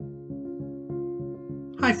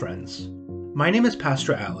Hi, friends. My name is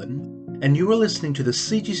Pastor Allen, and you are listening to the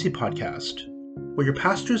CGC podcast, where your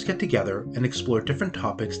pastors get together and explore different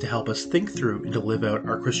topics to help us think through and to live out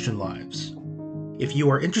our Christian lives. If you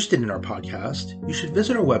are interested in our podcast, you should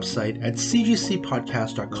visit our website at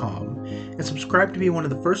cgcpodcast.com and subscribe to be one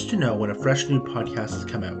of the first to know when a fresh new podcast has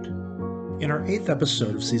come out. In our 8th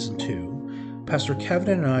episode of Season 2, Pastor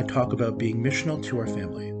Kevin and I talk about being missional to our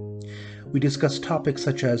family. We discuss topics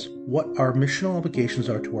such as what our missional obligations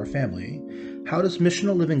are to our family, how does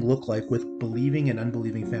missional living look like with believing and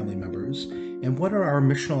unbelieving family members, and what are our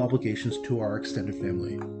missional obligations to our extended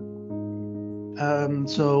family.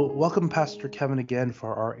 So welcome Pastor Kevin again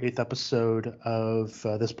for our 8th episode of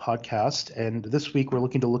this podcast. And this week we're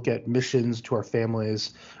looking to look at missions to our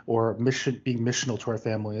families, or being missional to our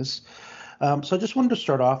families. So I just wanted to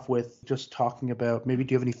start off with just talking about, maybe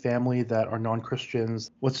do you have any family that are non-Christians,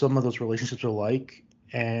 what some of those relationships are like,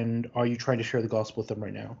 and are you trying to share the gospel with them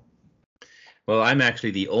right now? Well, I'm actually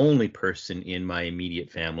the only person in my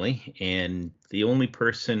immediate family, and the only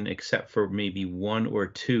person except for maybe one or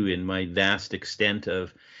two in my vast extent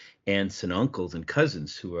of aunts and uncles and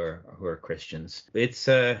cousins who are Christians. It's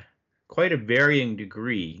quite a varying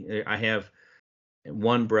degree. I have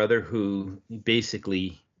one brother who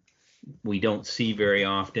basically we don't see very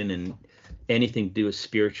often, and anything to do with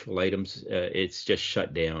spiritual items, it's just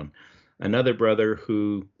shut down. Another brother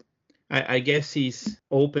who I guess he's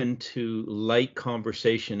open to light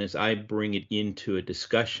conversation as I bring it into a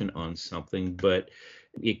discussion on something, but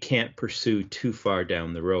you can't pursue too far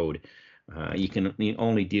down the road. You can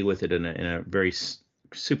only deal with it in a very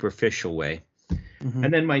superficial way. Mm-hmm.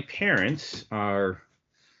 And then my parents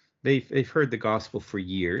they've heard the gospel for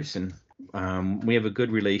years, and we have a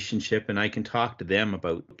good relationship, and I can talk to them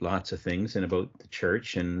about lots of things and about the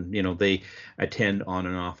church. And, they attend on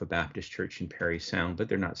and off a Baptist church in Parry Sound, but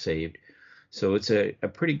they're not saved. So it's a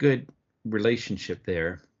pretty good relationship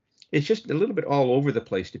there. It's just a little bit all over the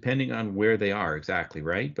place, depending on where they are exactly,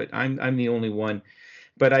 right? But I'm the only one.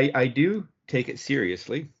 But I do take it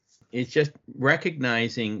seriously. It's just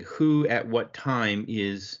recognizing who at what time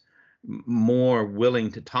is more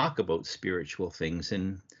willing to talk about spiritual things.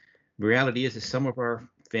 And the reality is some of our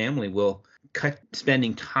family will cut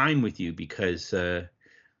spending time with you because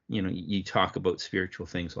you talk about spiritual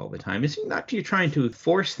things all the time. It's not you're trying to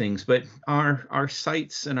force things, but our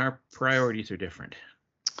sights and our priorities are different.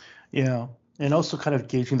 Yeah, and also kind of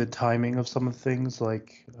gauging the timing of some of the things,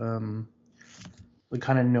 like kind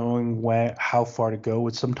of knowing how far to go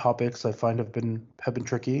with some topics. I find have been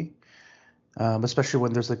tricky, especially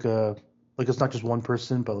when there's it's not just one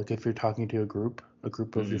person, but if you're talking to a group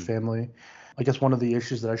of your family. I guess one of the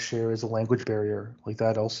issues that I share is a language barrier.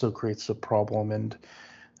 That also creates a problem, and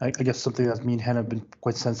I guess something that me and Hannah have been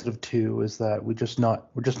quite sensitive to is that we're just not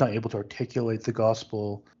able to articulate the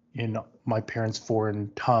gospel in my parents'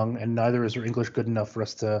 foreign tongue, and neither is our English good enough for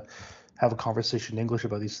us to have a conversation in English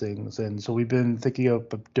about these things. And so we've been thinking of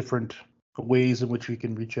different ways in which we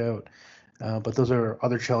can reach out. But those are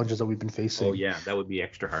other challenges that we've been facing. Oh, yeah, that would be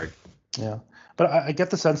extra hard. Yeah. But I get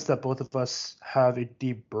the sense that both of us have a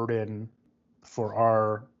deep burden for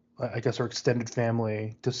our extended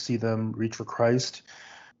family to see them reach for Christ.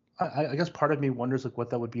 I guess part of me wonders what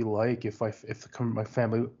that would be like if my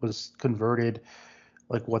family was converted,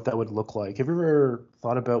 what that would look like. Have you ever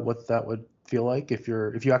thought about what that would feel like if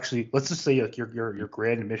you actually, let's just say your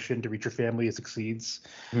grand mission to reach your family succeeds,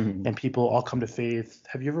 and people all come to faith?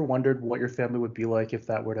 Have you ever wondered what your family would be like if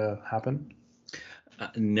that were to happen?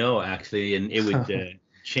 No, actually, and it would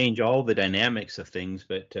change all the dynamics of things.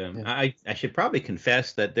 But I should probably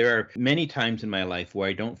confess that there are many times in my life where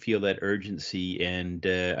I don't feel that urgency, and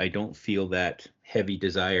I don't feel that heavy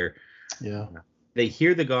desire. Yeah. They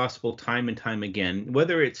hear the gospel time and time again,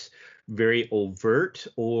 whether it's very overt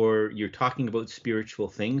or you're talking about spiritual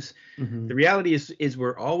things. Mm-hmm. The reality is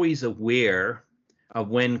we're always aware of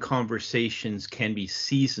when conversations can be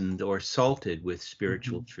seasoned or salted with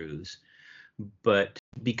spiritual truths. But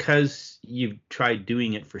because you've tried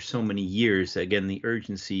doing it for so many years, again, the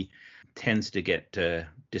urgency tends to get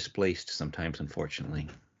displaced sometimes, unfortunately.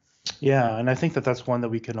 Yeah, and I think that that's one that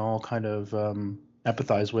we can all kind of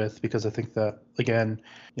empathize with, because I think that, again,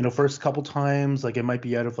 first couple times, it might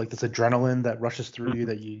be out of this adrenaline that rushes through you,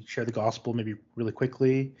 that you share the gospel maybe really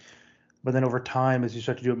quickly. But then over time, as you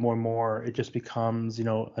start to do it more and more, it just becomes,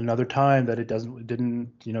 another time that it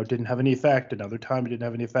didn't have any effect. Another time it didn't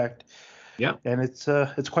have any effect. Yeah. And it's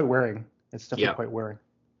quite wearing. It's definitely quite wearing.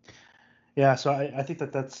 Yeah. So I think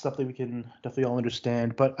that that's something we can definitely all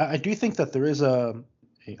understand. But I do think that there is an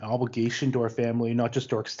obligation to our family, not just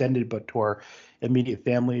to our extended, but to our immediate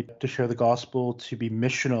family, to share the gospel, to be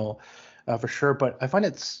missional. for sure. But I find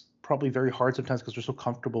it's probably very hard sometimes because we're so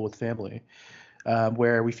comfortable with family,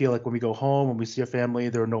 where we feel like when we go home and we see our family,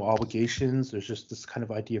 there are no obligations. There's just this kind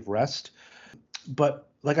of idea of rest. But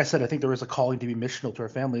like I said, I think there is a calling to be missional to our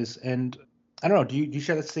families. And I don't know, do you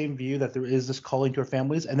share the same view that there is this calling to our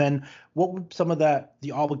families? And then what would some of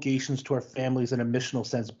the obligations to our families in a missional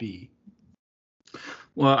sense be?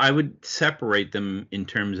 Well, I would separate them in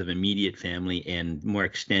terms of immediate family and more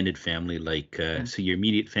extended family. Like, so your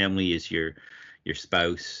immediate family is your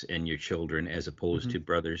spouse and your children, as opposed Mm-hmm. to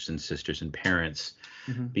brothers and sisters and parents.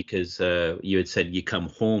 Mm-hmm. Because you had said you come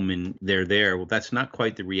home and they're there. Well, that's not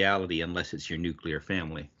quite the reality unless it's your nuclear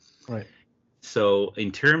family. Right. So,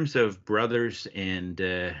 in terms of brothers and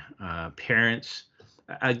parents,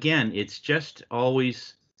 again, it's just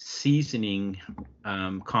always seasoning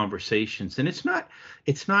conversations, and it's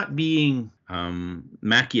not being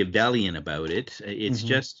Machiavellian about it. It's Mm-hmm.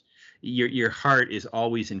 just your heart is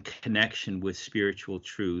always in connection with spiritual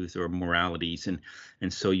truths or moralities,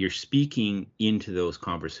 and so you're speaking into those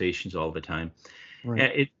conversations all the time.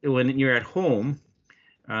 Right. When you're at home,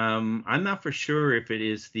 I'm not for sure if it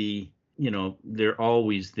is they're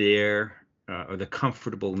always there, or the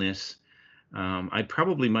comfortableness. I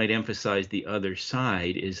probably might emphasize the other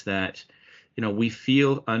side is that, we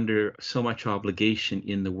feel under so much obligation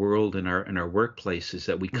in the world and our workplaces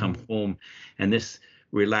that we come Mm-hmm. home, and this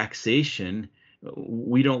relaxation,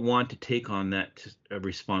 we don't want to take on that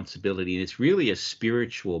responsibility. And it's really a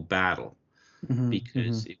spiritual battle, Mm-hmm. Mm-hmm.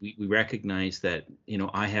 because we recognize that,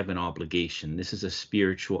 I have an obligation. This is a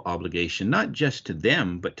spiritual obligation, not just to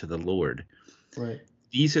them, but to the Lord. Right.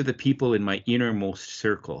 These are the people in my innermost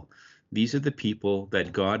circle. These are the people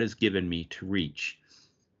that God has given me to reach.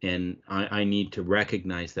 And I need to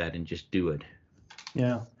recognize that and just do it.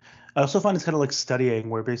 Yeah. I also find it's kind of like studying,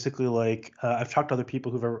 where basically, like, I've talked to other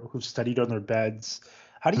people who've studied on their beds.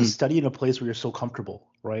 How do you Hmm. study in a place where you're so comfortable,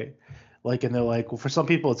 right? Like, and they're like, well, for some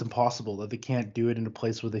people, it's impossible that they can't do it in a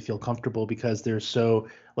place where they feel comfortable because they're so,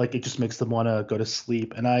 like, it just makes them want to go to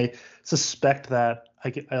sleep. And I suspect that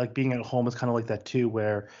I like being at home is kind of like that too,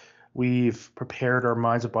 where we've prepared our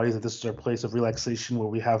minds and bodies that this is our place of relaxation where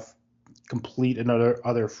we have complete and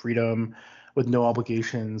other freedom with no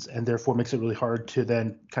obligations, and therefore makes it really hard to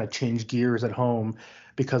then kind of change gears at home,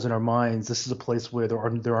 because in our minds this is a place where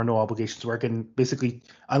there are no obligations, where I can basically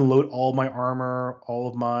unload all my armor,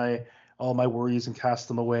 all my worries, and cast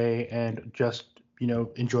them away, and just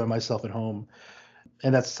enjoy myself at home.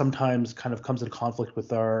 And that sometimes kind of comes into conflict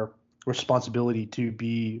with our responsibility to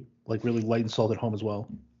be like really light and salt at home as well.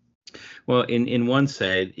 Well, in one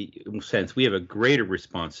sense, we have a greater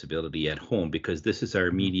responsibility at home because this is our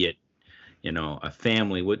Hmm. immediate, a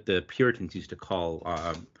family, what the Puritans used to call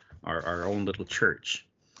our own little church.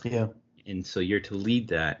 Yeah. And so you're to lead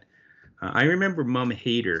that. I remember Mom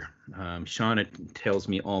Hader. Shauna tells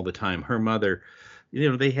me all the time. Her mother,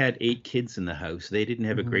 they had 8 kids in the house. They didn't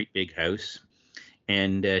have a Hmm. great big house.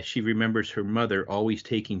 And she remembers her mother always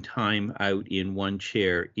taking time out in one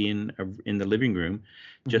chair in the living room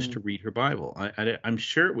just to Hmm. read her Bible. I'm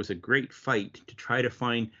sure it was a great fight to try to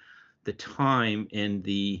find the time and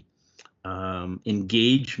the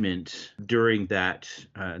engagement during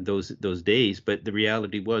those days. But the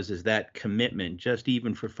reality is that commitment, just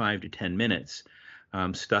even for 5 to 10 minutes,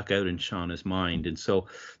 stuck out in Shauna's mind. And so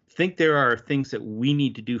I think there are things that we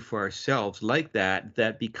need to do for ourselves like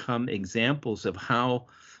that become examples of how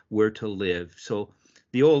we're to live. So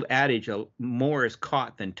the old adage, more is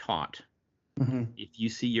caught than taught. Hmm. If you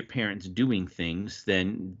see your parents doing things,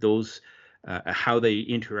 then those how they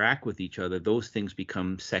interact with each other, those things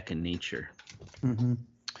become second nature. Hmm.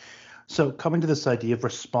 So, coming to this idea of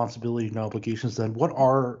responsibility and obligations, then, what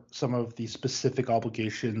are some of the specific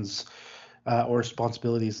obligations or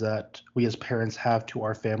responsibilities that we as parents have to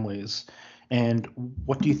our families? And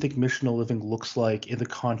what do you think missional living looks like in the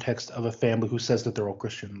context of a family who says that they're all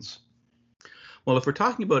Christians? Well, if we're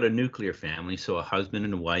talking about a nuclear family, so a husband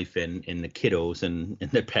and a wife and the kiddos and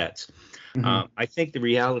their pets, Hmm. I think the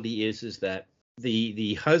reality is that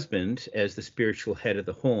the husband, as the spiritual head of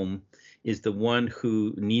the home, is the one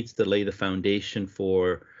who needs to lay the foundation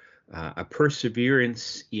for a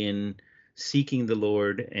perseverance in seeking the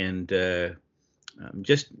Lord and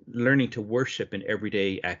just learning to worship in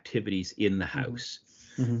everyday activities in the Hmm. house.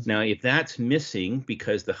 Hmm. Now, if that's missing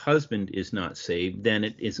because the husband is not saved, then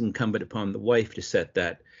it is incumbent upon the wife to set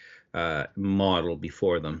that model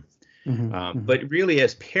before them. Hmm. Hmm. But really,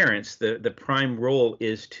 as parents, the prime role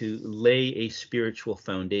is to lay a spiritual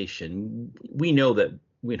foundation. We know that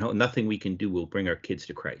nothing we can do will bring our kids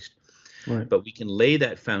to Christ. Right. but we can lay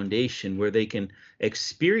that foundation where they can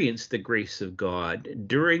experience the grace of God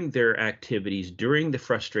during their activities, during the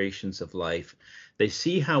frustrations of life. They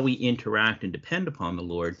see how we interact and depend upon the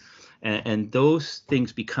Lord, and those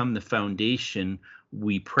things become the foundation,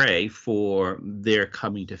 we pray, for their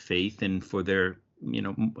coming to faith and for their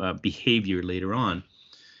behavior later on.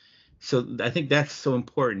 So I think that's so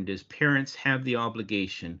important, is parents have the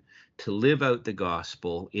obligation to live out the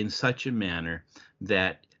gospel in such a manner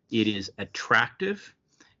that it is attractive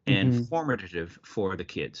and Hmm. formative for the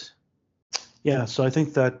kids. Yeah, so I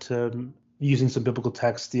think that using some biblical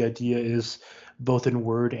text, the idea is both in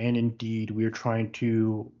word and in deed, we are trying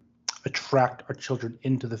to attract our children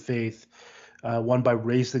into the faith. One, by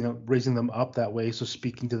raising them up that way, so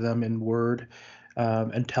speaking to them in word,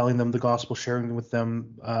 and telling them the gospel, sharing with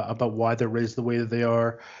them about why they're raised the way that they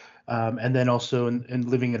are, and then also in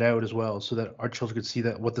living it out as well, so that our children can see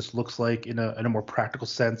that what this looks like in a more practical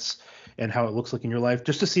sense, and how it looks like in your life,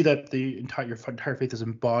 just to see that your entire faith is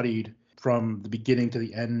embodied from the beginning to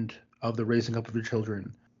the end of the raising up of your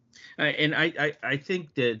children. And I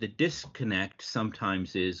think the disconnect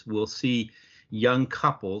sometimes is, we'll see young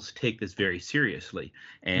couples take this very seriously,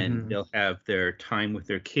 and Hmm. they'll have their time with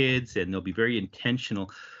their kids and they'll be very intentional,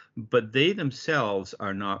 but they themselves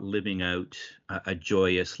are not living out a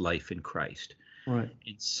joyous life in Christ. Right.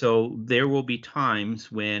 And so there will be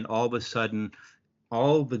times when all of a sudden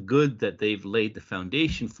all the good that they've laid the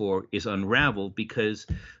foundation for is unraveled, because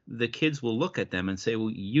the kids will look at them and say, well,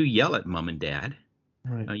 you yell at mom and dad.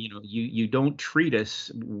 Right. You don't treat us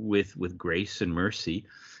with grace and mercy.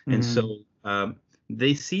 And Hmm. so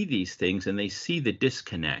they see these things and they see the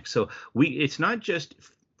disconnect. So it's not just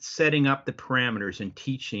setting up the parameters and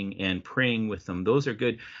teaching and praying with them. Those are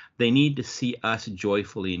good. They need to see us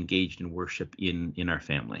joyfully engaged in worship in our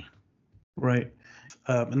family. Right.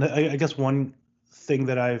 And I guess one thing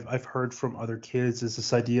that I've heard from other kids is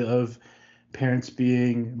this idea of parents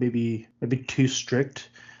being maybe too strict.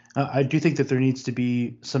 I do think that there needs to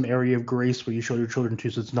be some area of grace where you show your children too,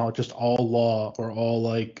 so it's not just all law or all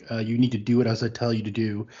like you need to do it as I tell you to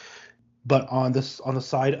do. But on the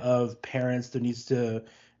side of parents, there needs to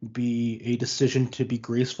be a decision to be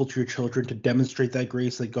graceful to your children, to demonstrate that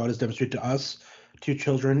grace that God has demonstrated to us, to your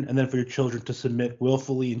children, and then for your children to submit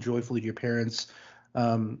willfully and joyfully to your parents,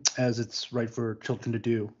 as it's right for children to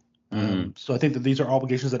do. Mm. So I think that these are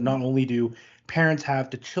obligations that not only do parents have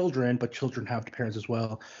to children, but children have to parents as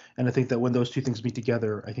well. And I think that when those two things meet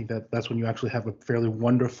together, I think that that's when you actually have a fairly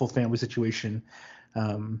wonderful family situation.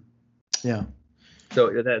 Um, yeah. So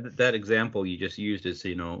that example you just used is,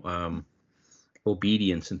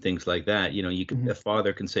 obedience and things like that. A Mhm.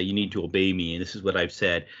 father can say, you need to obey me, and this is what I've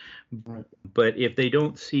said. Right. But if they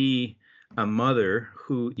don't see a mother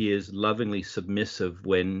who is lovingly submissive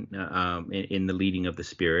when in the leading of the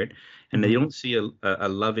Spirit, and they Mhm. don't see a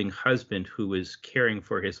loving husband who is caring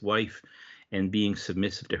for his wife and being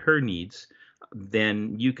submissive to her needs,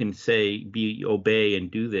 then you can say, be obey and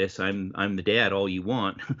do this. I'm the dad, all you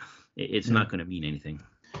want. It's Yeah. not going to mean anything.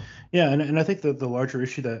 Yeah, and I think that the larger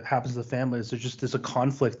issue that happens in the family is there's a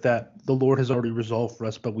conflict that the Lord has already resolved for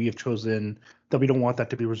us, but we have chosen that we don't want that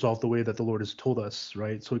to be resolved the way that the Lord has told us,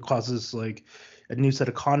 right? So it causes like a new set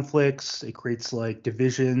of conflicts. It creates like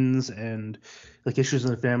divisions and like issues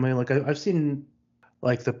in the family. Like I've seen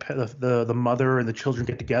like the mother and the children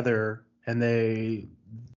get together and they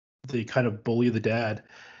kind of bully the dad,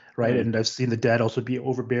 right? Mm, And I've seen the dad also be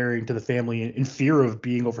overbearing to the family in fear of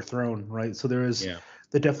being overthrown, right? So yeah.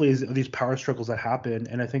 there definitely is these power struggles that happen,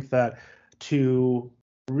 and I think that to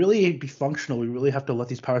really be functional, we really have to let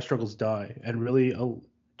these power struggles die and really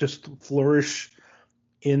just flourish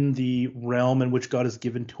in the realm in which God has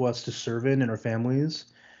given to us to serve in our families,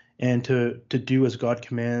 and to do as God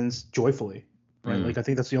commands joyfully. Right, Mm, like I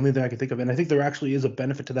think that's the only thing I can think of, and I think there actually is a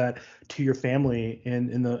benefit to that to your family,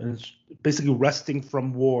 in basically resting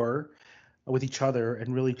from war with each other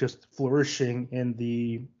and really just flourishing in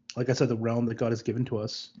the, like I said, the realm that God has given to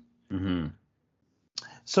us. hmm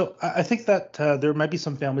So I think that there might be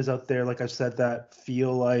some families out there, like I said, that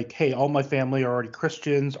feel like, hey, all my family are already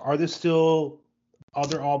Christians. Are there still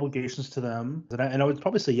other obligations to them? And I would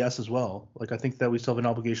probably say yes as well. Like I think that we still have an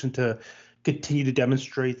obligation to continue to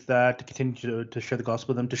demonstrate that, to continue to share the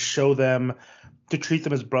gospel with them, to show them, to treat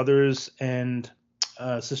them as brothers and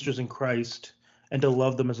sisters in Christ, and to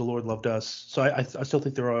love them as the Lord loved us. So I still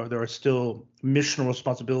think there are still missional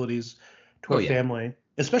responsibilities to Oh our yeah. family,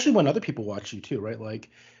 especially when other people watch you too, right? Like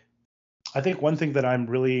I think one thing that I'm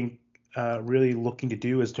really looking to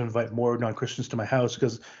do is to invite more non-Christians to my house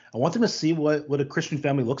because I want them to see what a Christian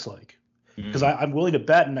family looks like. Because Mm, I'm willing to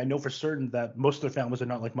bet, and I know for certain that most of their families are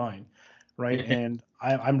not like mine, right? And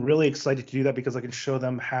I'm really excited to do that because I can show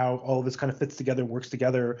them how all of this kind of fits together, works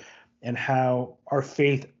together, and how our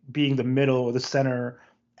faith being the middle or the center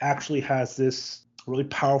actually has this really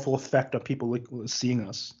powerful effect on people like seeing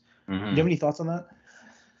us. Do you have any thoughts on that?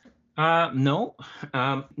 No,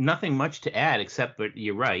 nothing much to add except that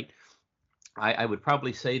you're right. I would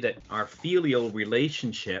probably say that our filial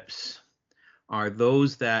relationships are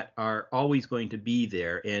those that are always going to be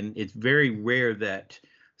there, and it's very rare that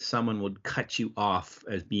someone would cut you off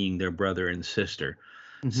as being their brother and sister.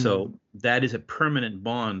 So that is a permanent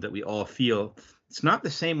bond that we all feel. It's not the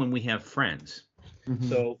same when we have friends.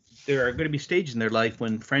 So there are going to be stages in their life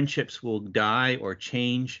when friendships will die or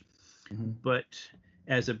change, but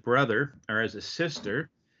as a brother or as a sister,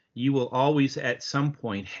 you will always at some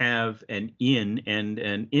point have an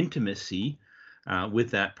an intimacy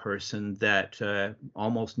with that person that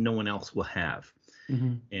almost no one else will have.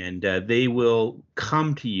 And they will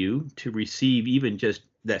come to you to receive even just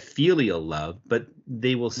that filial love, but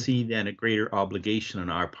they will see then a greater obligation on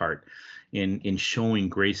our part in showing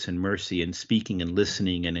grace and mercy and speaking and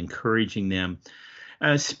listening and encouraging them.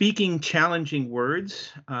 Speaking challenging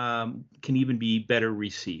words can even be better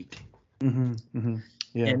received.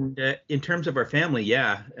 Yeah. And in terms of our family,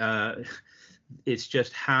 it's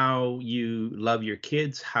just how you love your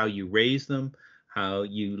kids, how you raise them, how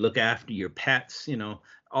you look after your pets.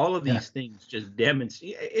 All of these things just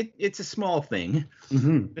demonstrate. It's a small thing,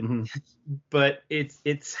 but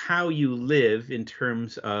it's how you live in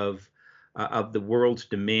terms of the world's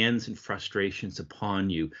demands and frustrations upon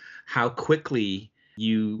you. How quickly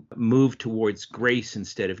you move towards grace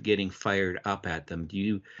instead of getting fired up at them. Do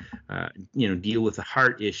you, deal with the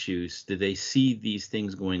heart issues? Do they see these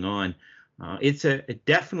things going on? It's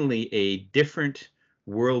definitely a different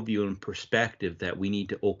worldview and perspective that we need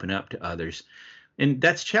to open up to others. And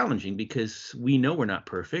that's challenging because we know we're not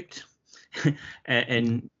perfect.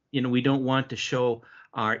 and we don't want to show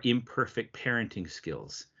our imperfect parenting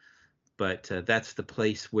skills. But that's the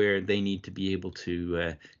place where they need to be able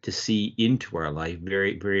to see into our life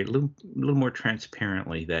very, very little more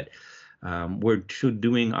transparently that we're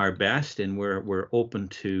doing our best and we're open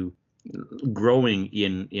to growing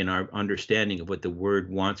in our understanding of what the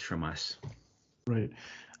Word wants from us. Right.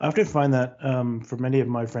 I often find that for many of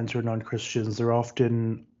my friends who are non-Christians, they're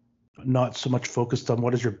often not so much focused on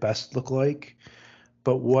what does your best look like,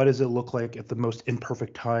 but what does it look like at the most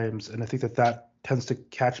imperfect times. And I think that tends to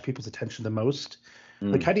catch people's attention the most.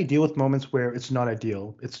 Like, how do you deal with moments where it's not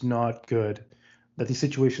ideal, it's not good, that these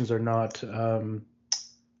situations are not,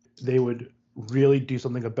 they would really do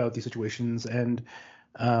something about these situations. And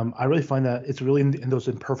I really find that it's really in those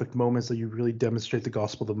imperfect moments that you really demonstrate the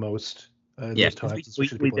gospel the most. Those times,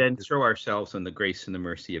 we then throw ourselves on the grace and the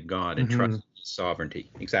mercy of God and trust His sovereignty.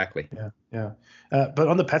 Exactly. Yeah. But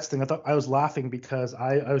on the pets thing, I was laughing because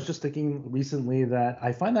I was just thinking recently that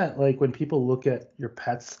I find that like when people look at your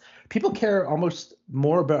pets, people care almost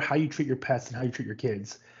more about how you treat your pets than how you treat your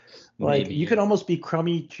kids. Like you can almost be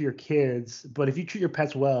crummy to your kids, but if you treat your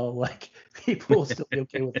pets well, like people will still be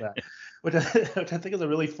okay with that, which I think is a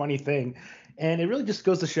really funny thing. And it really just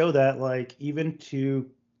goes to show that like even to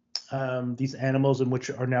these animals in which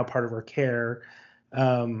are now part of our care,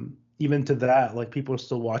 even to that, like people are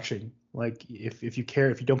still watching. Like if you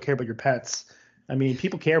don't care about your pets, I mean,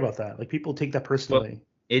 people care about that. Like people take that personally.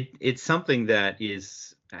 Well, it's something that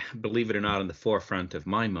is, believe it or not, on the forefront of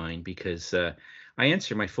my mind because I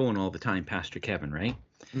answer my phone all the time, Pastor Kevin, right?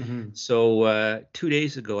 So 2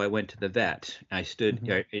 days ago, I went to the vet. I stood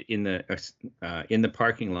in the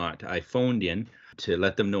parking lot. I phoned in to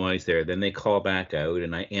let them know I was there. Then they call back out,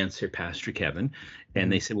 and I answer Pastor Kevin,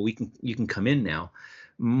 and they said, "Well, you can come in now."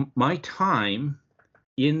 My time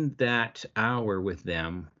in that hour with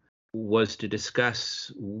them was to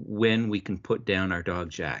discuss when we can put down our dog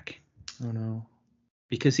Jack. Oh no!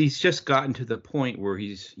 Because he's just gotten to the point where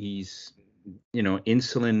he's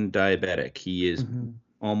insulin diabetic. He is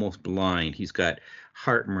almost blind. He's got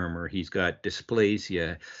heart murmur. He's got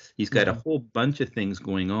dysplasia. He's got a whole bunch of things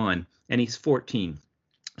going on, and he's 14. Right.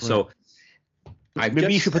 So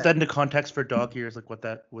maybe you should put that into context for dog ears, like what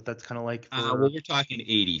that's kind of like. Well, we're talking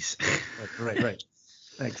 80s. Right.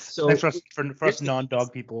 Thanks. So thanks for us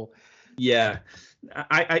non-dog people. Yeah,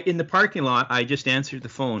 I in the parking lot, I just answered the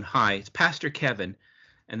phone. Hi, it's Pastor Kevin.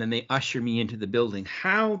 And then they usher me into the building.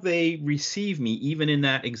 How they receive me, even in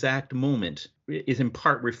that exact moment, is in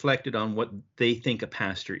part reflected on what they think a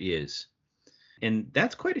pastor is. And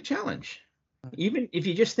that's quite a challenge. Even if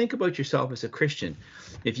you just think about yourself as a Christian,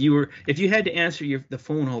 if you had to answer the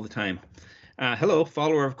phone all the time, hello,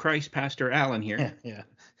 follower of Christ, Pastor Allen here.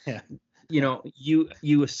 Yeah.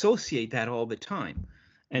 You associate that all the time.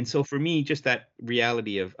 And so for me, just that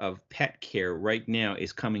reality of pet care right now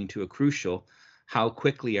is coming to a crucial. How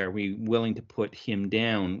quickly are we willing to put him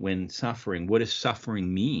down when suffering? What does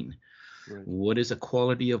suffering mean? Right. What is a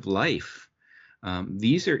quality of life?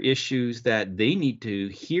 These are issues that they need to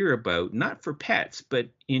hear about, not for pets, but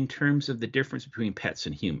in terms of the difference between pets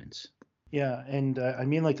and humans. Yeah, and I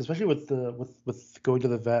mean, like, especially with the with going to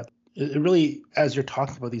the vet, it really, as you're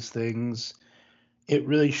talking about these things, it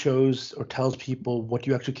really shows or tells people what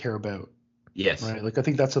you actually care about, Yes. right? Like, I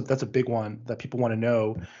think that's a big one that people want to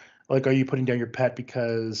know. Like, are you putting down your pet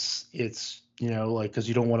because it's, like, because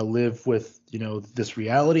you don't want to live with, this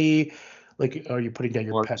reality? Like, are you putting down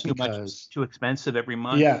your Or pet too much, because too expensive every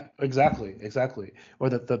month. yeah, exactly, exactly. Or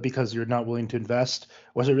that the because you're not willing to invest,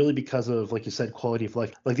 was it really because of, like you said, quality of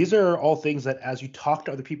life? Like, these are all things that as you talk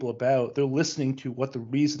to other people about, they're listening to what the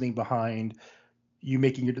reasoning behind you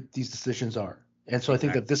making these decisions are. And so I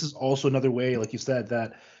think that Exactly. this is also another way, like you said,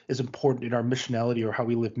 that is important in our missionality or how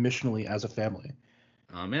we live missionally as a family.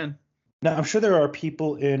 Amen. Now, I'm sure there are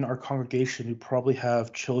people in our congregation who probably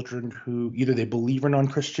have children who either they believe are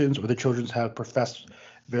non-Christians or the children have professed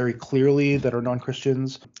very clearly that are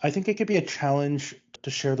non-Christians. I think it could be a challenge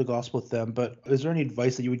to share the gospel with them, but is there any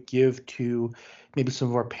advice that you would give to maybe some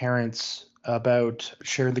of our parents about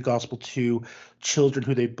sharing the gospel to children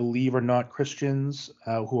who they believe are not Christians,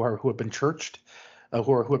 who have been churched,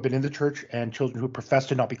 who have been in the church, and children who profess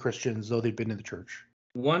to not be Christians though they've been in the church?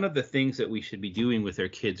 One of the things that we should be doing with our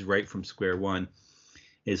kids right from square one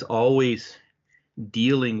is always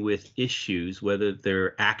dealing with issues, whether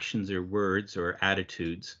they're actions or words or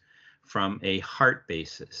attitudes, from a heart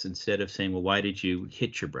basis. Instead of saying, well, why did you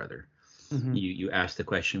hit your brother? Hmm. You ask the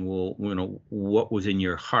question, well, what was in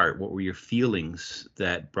your heart? What were your feelings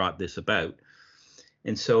that brought this about?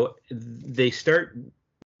 And so they start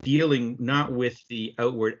dealing not with the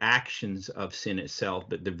outward actions of sin itself,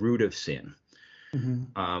 but the root of sin. Hmm.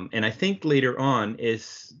 And I think later on,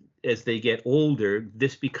 as they get older,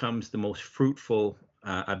 this becomes the most fruitful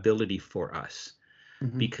ability for us,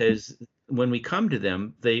 Hmm. because when we come to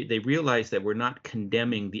them, they realize that we're not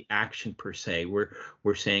condemning the action per se.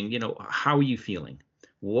 We're saying, how are you feeling?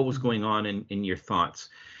 What was Hmm. going on in your thoughts?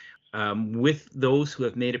 With those who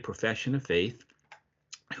have made a profession of faith,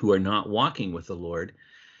 who are not walking with the Lord,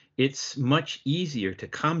 it's much easier to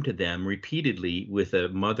come to them repeatedly with a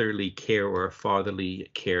motherly care or a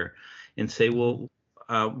fatherly care and say, Hmm. well,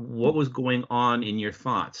 what was going on in your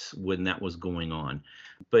thoughts when that was going on?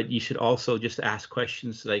 But you should also just ask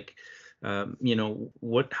questions like,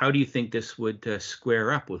 how do you think this would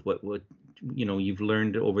square up with what you've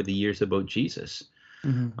learned over the years about Jesus,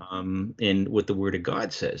 Hmm. and what the Word of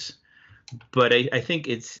God says? But I think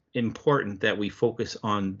it's important that we focus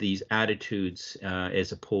on these attitudes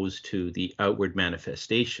as opposed to the outward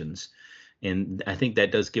manifestations. And I think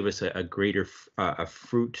that does give us a greater a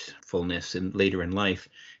fruitfulness in later in life,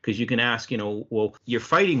 because you can ask, well, you're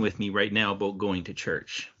fighting with me right now about going to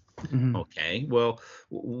church. Hmm. Okay, well,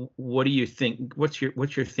 what do you think? What's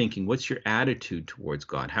your thinking? What's your attitude towards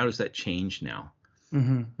God? How does that change now?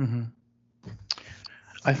 Hmm. Hmm.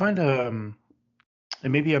 I find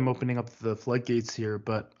and maybe I'm opening up the floodgates here,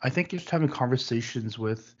 but I think just having conversations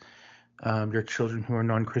with your children who are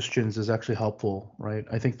non-Christians is actually helpful, right?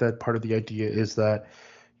 I think that part of the idea is that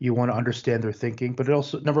you want to understand their thinking, but it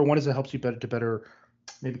also, number one, is it helps you better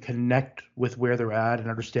maybe connect with where they're at and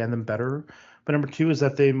understand them better. But number two is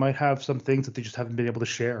that they might have some things that they just haven't been able to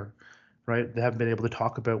share, right? They haven't been able to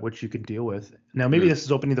talk about which you can deal with. Now, maybe Mm, this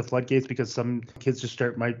is opening the floodgates because some kids just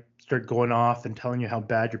might start going off and telling you how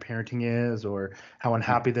bad your parenting is or how mm,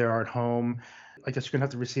 unhappy they are at home. I guess you're gonna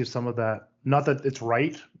have to receive some of that. Not that it's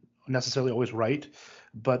right, necessarily always right,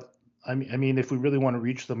 but I mean, if we really want to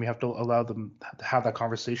reach them, we have to allow them to have that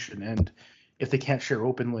conversation. And if they can't share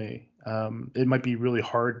openly, it might be really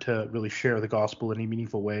hard to really share the gospel in a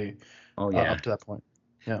meaningful way oh yeah. up to that point.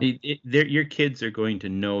 Yeah. Your kids are going to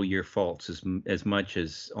know your faults as much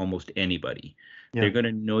as almost anybody. They're Yeah. going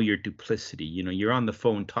to know your duplicity. You're on the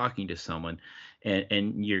phone talking to someone,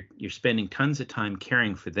 and you're spending tons of time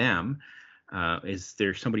caring for them. Is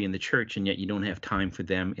there somebody in the church, and yet you don't have time for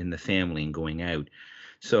them in the family and going out?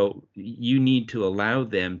 So you need to allow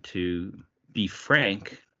them to be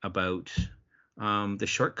frank about the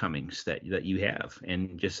shortcomings that you have,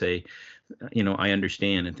 and just say, I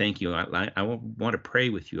understand and thank you. I want to pray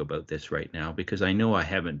with you about this right now, because I know I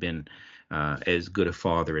haven't been as good a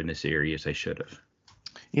father in this area as I should have.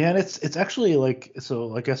 Yeah, and it's actually like,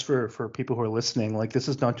 so I guess for people who are listening, like, this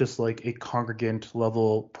is not just like a congregant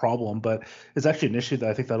level problem, but it's actually an issue that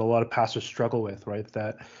I think that a lot of pastors struggle with, right?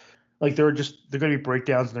 That like they're going to be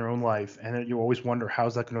breakdowns in their own life, and then you always wonder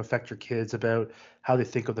how's that going to affect your kids about how they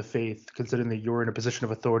think of the faith, considering that you're in a position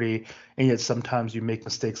of authority, and yet sometimes you make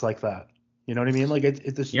mistakes like that. You know what I mean? Like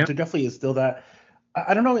Yeah. there definitely is still that.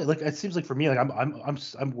 I don't know. Like it seems like for me, like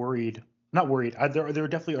I'm worried. Not worried. There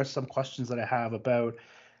definitely are some questions that I have about,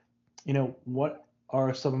 what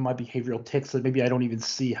are some of my behavioral tics that maybe I don't even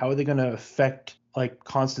see? How are they going to affect, like,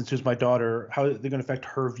 Constance, who's my daughter? How are they going to affect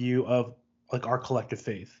her view of, like, our collective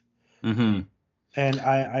faith? Hmm. And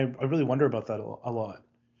I really wonder about that a lot.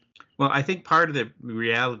 Well, I think part of the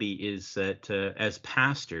reality is that as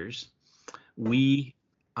pastors, we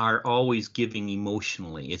are always giving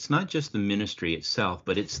emotionally. It's not just the ministry itself,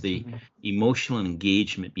 but it's the Hmm. emotional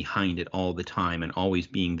engagement behind it all the time and always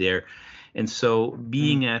being there. And so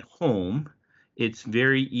being at home, it's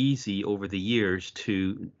very easy over the years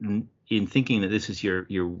to, in thinking that this is your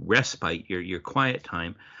respite, your quiet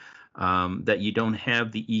time, that you don't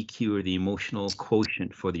have the EQ or the emotional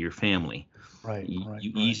quotient for your family. Right, right, You right.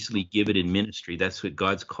 easily give it in ministry. That's what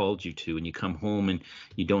God's called you to. And you come home and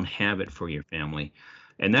you don't have it for your family.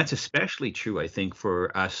 And that's especially true, I think,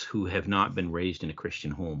 for us who have not been raised in a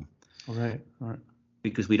Christian home, Right, right.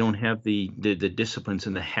 because we don't have the disciplines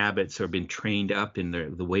and the habits or been trained up in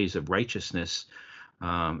the ways of righteousness.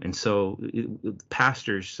 And so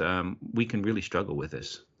pastors, we can really struggle with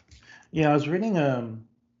this. Yeah, I was reading an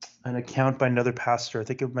account by another pastor. I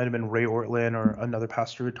think it might have been Ray Ortlund or another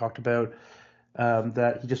pastor who talked about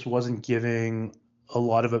that he just wasn't giving a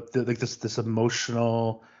lot of like this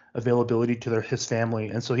emotional availability to his family,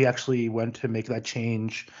 and so he actually went to make that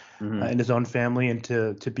change Hmm. in his own family, and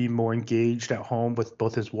to be more engaged at home with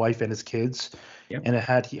both his wife and his kids. Yep. And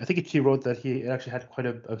I think he wrote that it actually had quite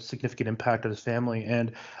a significant impact on his family,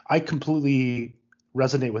 and I completely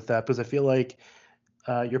resonate with that because I feel like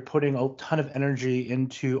you're putting a ton of energy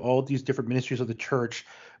into all these different ministries of the church,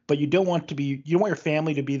 but you don't want your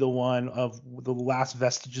family to be the one of the last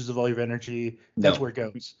vestiges of all your energy. That's No. where it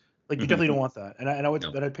goes. Like you definitely don't Hmm. want that. And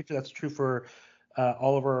I picture that's true for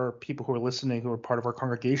all of our people who are listening, who are part of our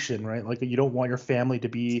congregation, right? Like you don't want your family to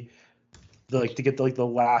be to get the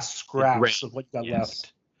last The scraps dregs. of what you got Yes.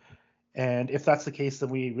 left. And if that's the case, then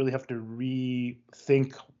we really have to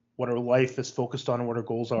rethink what our life is focused on and what our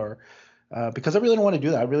goals are. Because I really don't want to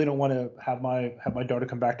do that. I really don't want to have my daughter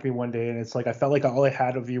come back to me one day and it's like I felt like all I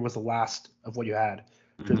had of you was the last of what you had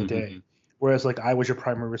during the day. Hmm. Whereas like I was your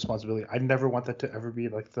primary responsibility. I never want that to ever be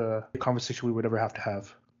like the conversation we would ever have to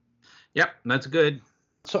have. Yep, that's good.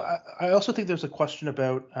 So I also think there's a question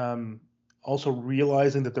about also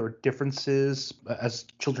realizing that there are differences as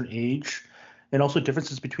children age, and also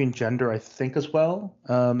differences between gender, I think, as well,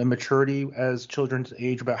 and maturity as children's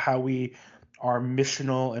age about how we are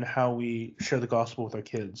missional and how we share the gospel with our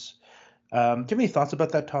kids. Do you have any thoughts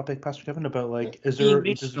about that topic, Pastor Kevin? About like, Being do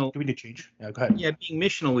missional, we need to change? Yeah, go ahead. yeah, being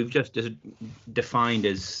missional, we've just defined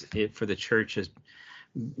as it for the church as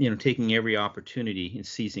taking every opportunity and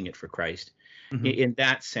seizing it for Christ. Hmm. In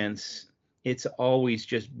that sense, it's always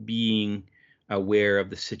just being aware of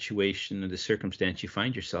the situation and the circumstance you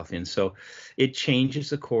find yourself in. So it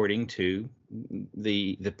changes according to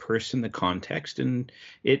the person, the context, and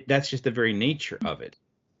that's just the very nature of it.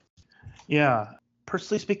 Yeah.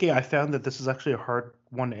 Personally speaking, I found that this is actually a hard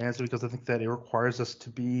one to answer because I think that it requires us to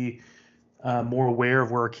be more aware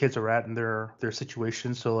of where our kids are at in their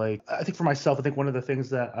situation. So like I think for myself, I think one of the things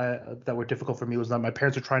that were difficult for me was that my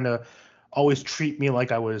parents were trying to always treat me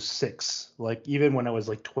like I was 6. Like even when I was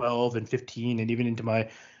like 12 and 15 and even into my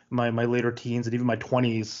later teens and even my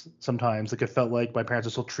 20s sometimes, like it felt like my parents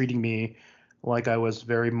were still treating me like I was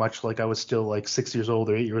very much like I was still like 6 years old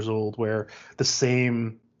or 8 years old, where the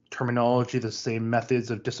same terminology, the same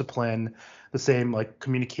methods of discipline, the same like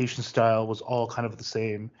communication style was all kind of the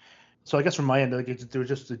same. So I guess from my end, like there was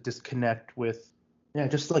just a disconnect with, yeah,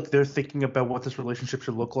 just like they're thinking about what this relationship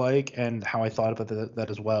should look like and how I thought about that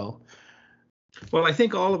as well. Well, I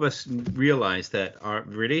think all of us realize that our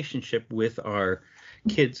relationship with our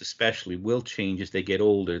kids, especially, will change as they get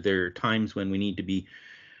older. There are times when we need to be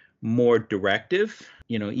more directive,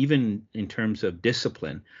 even in terms of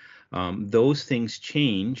discipline. Those things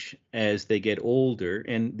change as they get older,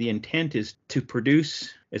 and the intent is to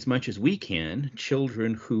produce, as much as we can,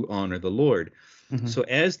 children who honor the Lord. Hmm. So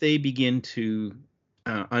as they begin to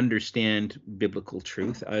understand biblical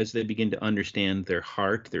truth, as they begin to understand their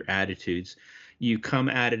heart, their attitudes, you come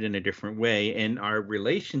at it in a different way, and our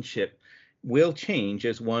relationship will change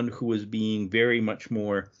as one who is being very much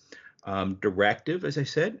more directive, as I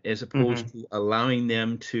said, as Hmm. opposed to allowing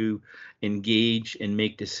them to engage and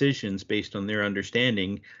make decisions based on their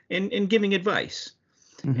understanding and giving advice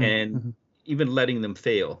Hmm. and Hmm. even letting them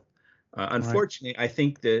fail. Right. Unfortunately, I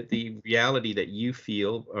think the reality that you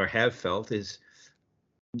feel or have felt is,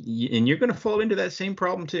 and you're going to fall into that same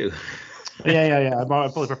problem too. Yeah.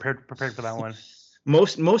 I'm fully prepared for that one.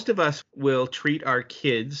 Most of us will treat our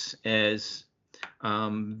kids as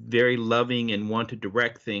very loving and want to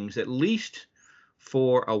direct things at least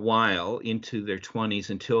for a while into their 20s,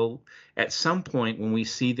 until at some point when we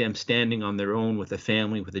see them standing on their own with a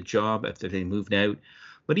family, with a job after they moved out.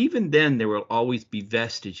 But even then, there will always be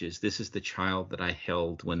vestiges. This is the child that I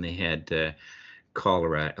held when they had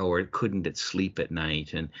cholera or couldn't sleep at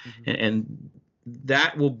night, Hmm. and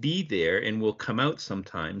that will be there and will come out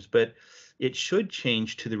sometimes. But it should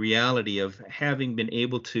change to the reality of having been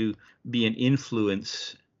able to be an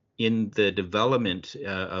influence in the development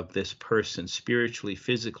of this person spiritually,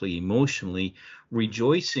 physically, emotionally,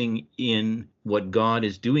 rejoicing in what God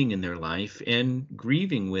is doing in their life and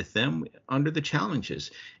grieving with them under the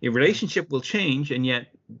challenges. A Right. relationship will change, and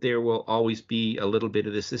yet there will always be a little bit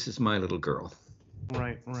of this. This is my little girl.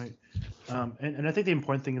 Right. And I think the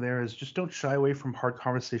important thing there is just don't shy away from hard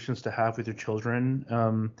conversations to have with your children.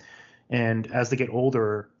 And as they get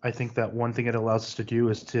older, I think that one thing it allows us to do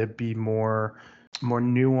is to be more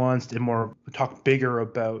nuanced and more talk bigger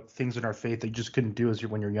about things in our faith that you just couldn't do as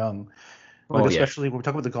when you're young. Like Oh yeah. especially when we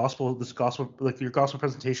talk about the gospel, this gospel, like your gospel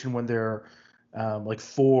presentation when they're like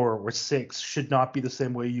 4 or 6 should not be the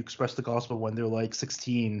same way you express the gospel when they're like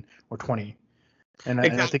 16 or 20. And I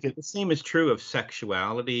think Exactly. it, The same is true of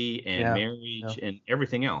sexuality and yeah, yeah. marriage and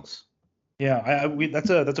everything else. Yeah, that's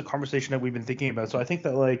a conversation that we've been thinking about. So I think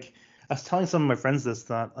that like I was telling some of my friends this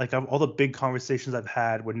that like all the big conversations I've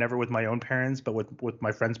had were never with my own parents, but with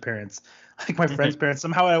my friends' parents. Like my friends' parents,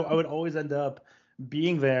 somehow I would always end up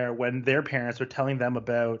being there when their parents are telling them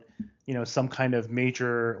about some kind of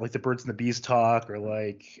major like the birds and the bees talk or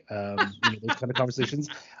like those kind of conversations.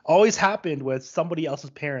 Always happened with somebody else's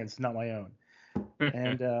parents, not my own.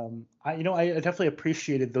 And I definitely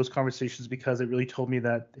appreciated those conversations because it really told me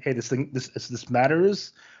that hey, this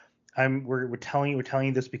matters. We're telling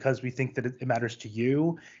you this because we think that it matters to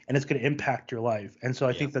you and it's going to impact your life. And so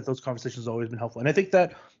I Yeah. think that those conversations have always been helpful. And I think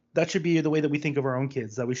that that should be the way that we think of our own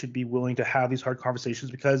kids, that we should be willing to have these hard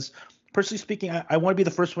conversations because personally speaking, I want to be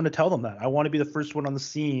the first one to tell them that. I want to be the first one on the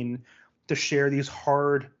scene to share these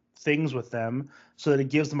hard things with them so that it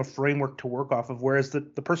gives them a framework to work off of. Whereas the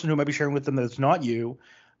person who might be sharing with them that's not you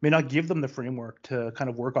may not give them the framework to kind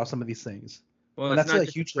of work off some of these things. Well, And it's that's not a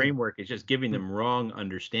just a huge thing. framework, it's just giving them wrong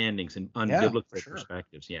understandings and Yeah, for unbiblical sure.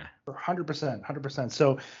 perspectives. Yeah. 100%.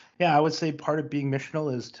 So, yeah, I would say part of being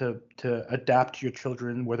missional is to adapt to your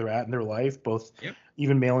children where they're at in their life, both Yep.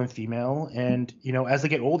 even male and female. And as they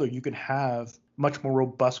get older, you can have much more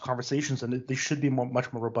robust conversations, and they should be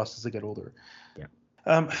much more robust as they get older.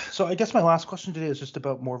 Yeah. So I guess my last question today is just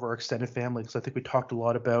about more of our extended family, because I think we talked a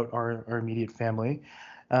lot about our immediate family.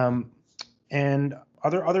 Um, and are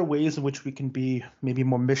there other ways in which we can be maybe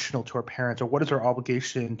more missional to our parents, or what is our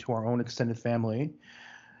obligation to our own extended family?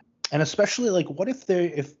 And especially like what if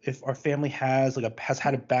if our family has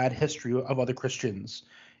had a bad history of other Christians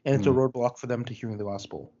and it's a Mm. roadblock for them to hearing the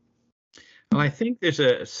gospel? Well, I think there's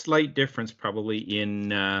a slight difference probably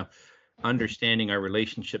in understanding our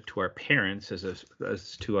relationship to our parents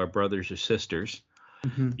as to our brothers or sisters,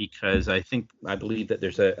 Hmm. because I believe that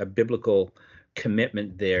there's a biblical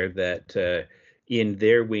commitment there that in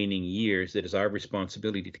their waning years, it is our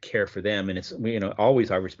responsibility to care for them, and it's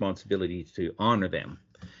always our responsibility to honor them.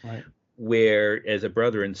 Right. Where as a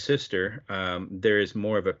brother and sister, there is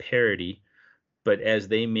more of a parity, but as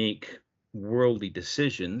they make worldly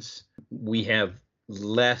decisions, we have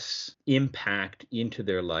less impact into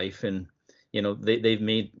their life, and they've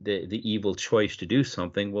made the evil choice to do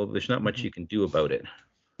something. Well, there's not much Hmm. you can do about it.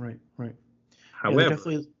 Right. Yeah, there However,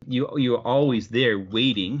 definitely is. you're always there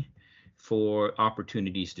waiting for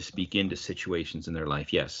opportunities to speak into situations in their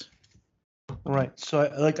life. Yes. Right. So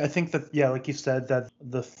I think that yeah, like you said, that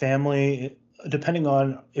the family, depending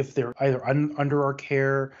on if they're either under our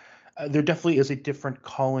care, there definitely is a different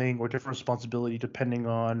calling or different responsibility depending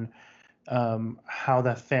on how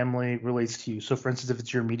that family relates to you. So, for instance, if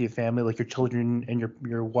it's your immediate family, like your children and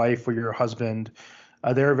your wife or your husband,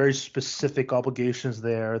 there are very specific obligations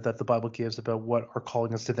there that the Bible gives about what are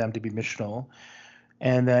calling us to them to be missional.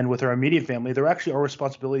 And then with our immediate family, there actually are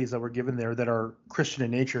responsibilities that we're given there that are Christian in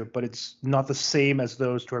nature, but it's not the same as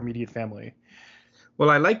those to our immediate family. Well,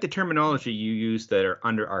 I like the terminology you use that are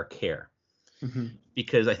under our care, Hmm.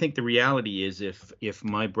 because I think the reality is if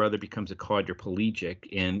my brother becomes a quadriplegic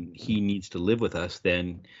and he needs to live with us,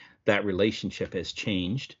 then that relationship has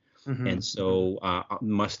changed. And Hmm. so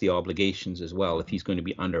must the obligations as well. If he's going to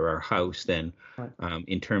be under our house, then Right.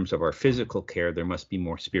 in terms of our physical care, there must be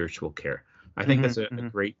more spiritual care. I think Hmm. that's a Hmm.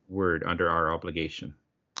 great word, under our obligation.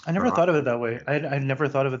 I never Or thought of it that way. I never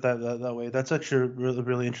thought of it that way. That's actually a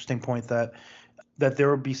really interesting point, that there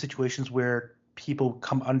will be situations where people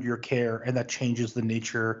come under your care, and that changes the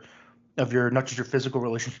nature of your, not just your physical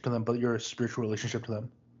relationship to them, but your spiritual relationship to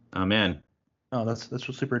them. amen. Oh, that's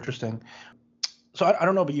what's super interesting. So I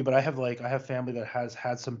don't know about you, but I have family that has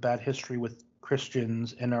had some bad history with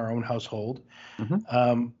Christians in our own household, Hmm.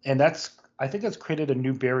 and that's, I think that's created a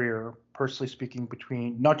new barrier, personally speaking,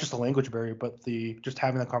 between not just the language barrier, but the just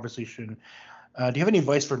having that conversation. Do you have any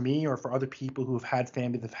advice for me or for other people who have had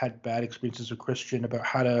family that have had bad experiences with Christian, about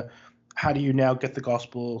how do you now get the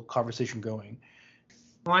gospel conversation going?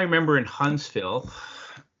 Well, I remember in Huntsville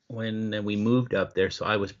when we moved up there, so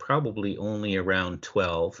I was probably only around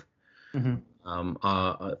 12. Hmm.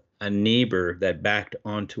 A neighbor that backed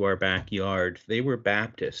onto our backyard, they were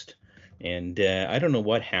Baptist. And I don't know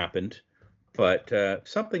what happened, but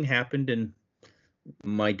something happened, and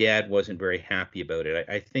my dad wasn't very happy about it.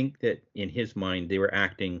 I think that in his mind, they were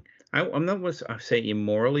acting, I'm not going to say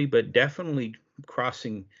immorally, but definitely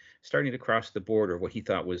crossing, starting to cross the border of what he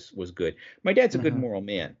thought was good. My dad's a good Hmm. moral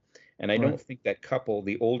man. And I Right. don't think that couple,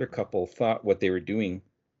 the older couple, thought what they were doing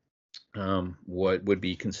what would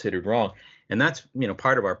be considered wrong. And that's,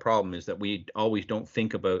 part of our problem is that we always don't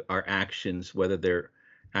think about our actions, whether they're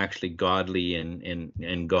actually godly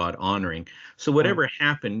and God honoring. So Right. whatever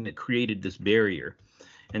happened, it created this barrier.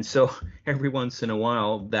 And so every once in a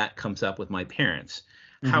while, that comes up with my parents.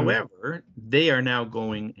 Hmm. However, they are now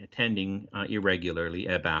attending irregularly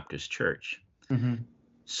a Baptist church. Hmm.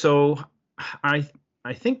 So I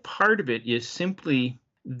I think part of it is simply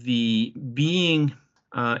the being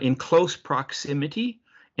in close proximity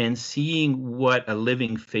and seeing what a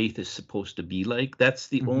living faith is supposed to be like. That's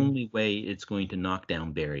the Hmm. only way it's going to knock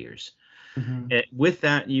down barriers. Hmm. And with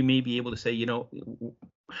that, you may be able to say,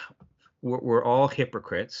 we're all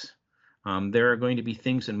hypocrites. There are going to be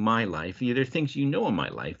things in my life, either things in my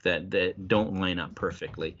life that don't line up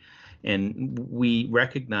perfectly, and we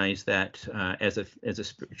recognize that as a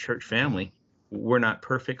church family, we're not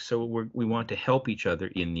perfect, so we want to help each other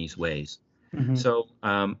in these ways. Hmm. So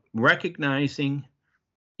recognizing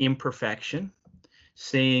imperfection,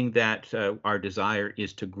 saying that our desire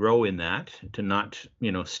is to grow in that, to not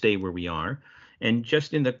stay where we are, and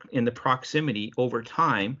just in the proximity over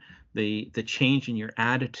time, the change in your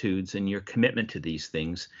attitudes and your commitment to these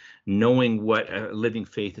things, knowing what a living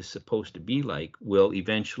faith is supposed to be like, will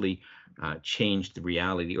eventually change the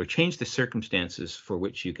reality or change the circumstances for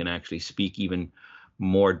which you can actually speak even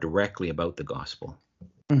more directly about the gospel.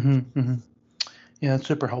 Hmm. Hmm. Yeah, that's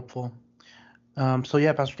super helpful. So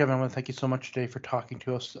yeah, Pastor Kevin, I want to thank you so much today for talking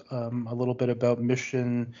to us a little bit about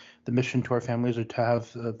mission, the mission to our families, or to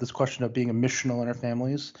have this question of being a missional in our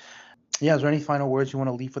families. Yeah, is there any final words you want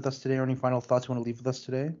to leave with us today, or any final thoughts you want to leave with us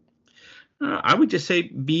today? I would just say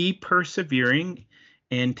be persevering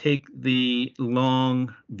and take the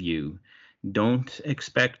long view. Don't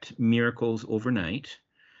expect miracles overnight.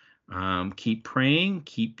 Keep praying,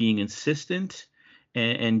 keep being insistent,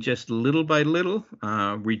 and just little by little,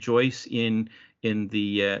 rejoice in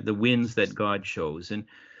the wins that God shows. And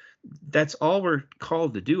that's all we're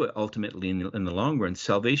called to do ultimately in the long run.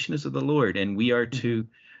 Salvation is of the Lord, and we are Hmm. to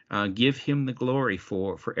give Him the glory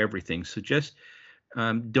for everything. So just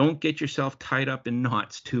don't get yourself tied up in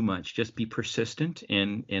knots too much. Just be persistent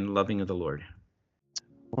and loving of the Lord.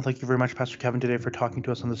 Well, thank you very much, Pastor Kevin, today for talking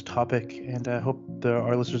to us on this topic, and I hope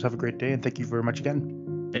our listeners have a great day. And thank you very much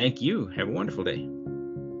again. Thank you. Have a wonderful day.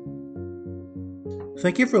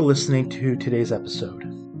 Thank you for listening to today's episode.